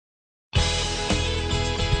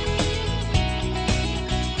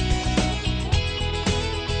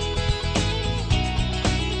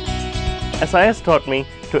SIS taught me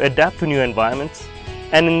to adapt to new environments,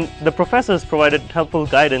 and the professors provided helpful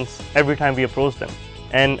guidance every time we approached them.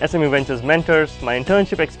 And SME Ventures mentors, my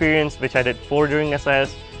internship experience, which I did 4 during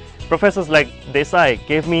SIS, professors like Desai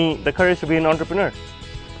gave me the courage to be an entrepreneur.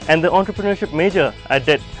 And the entrepreneurship major I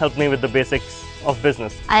did helped me with the basics of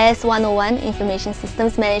business. IS 101 Information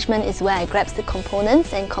Systems Management is where I grasp the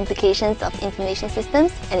components and complications of information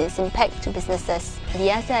systems and its impact to businesses. The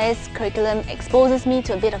SIS curriculum exposes me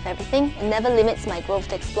to a bit of everything and never limits my growth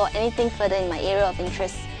to explore anything further in my area of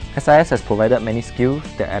interest. SIS has provided many skills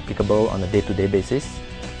that are applicable on a day-to-day basis.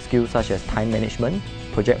 Skills such as time management,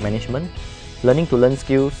 project management, learning to learn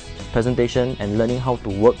skills, presentation, and learning how to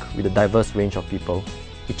work with a diverse range of people.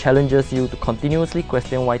 It challenges you to continuously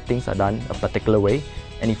question why things are done a particular way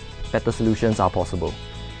and if better solutions are possible.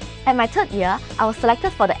 At my 3rd year, I was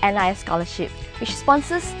selected for the NIS Scholarship, which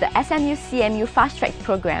sponsors the SMU-CMU Fast Track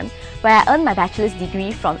program, where I earned my bachelor's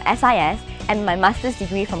degree from SIS and my master's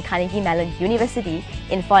degree from Carnegie Mellon University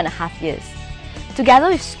in 4.5 years. Together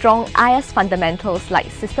with strong IS fundamentals like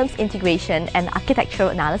systems integration and architectural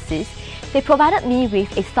analysis, they provided me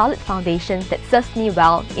with a solid foundation that serves me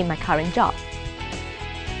well in my current job.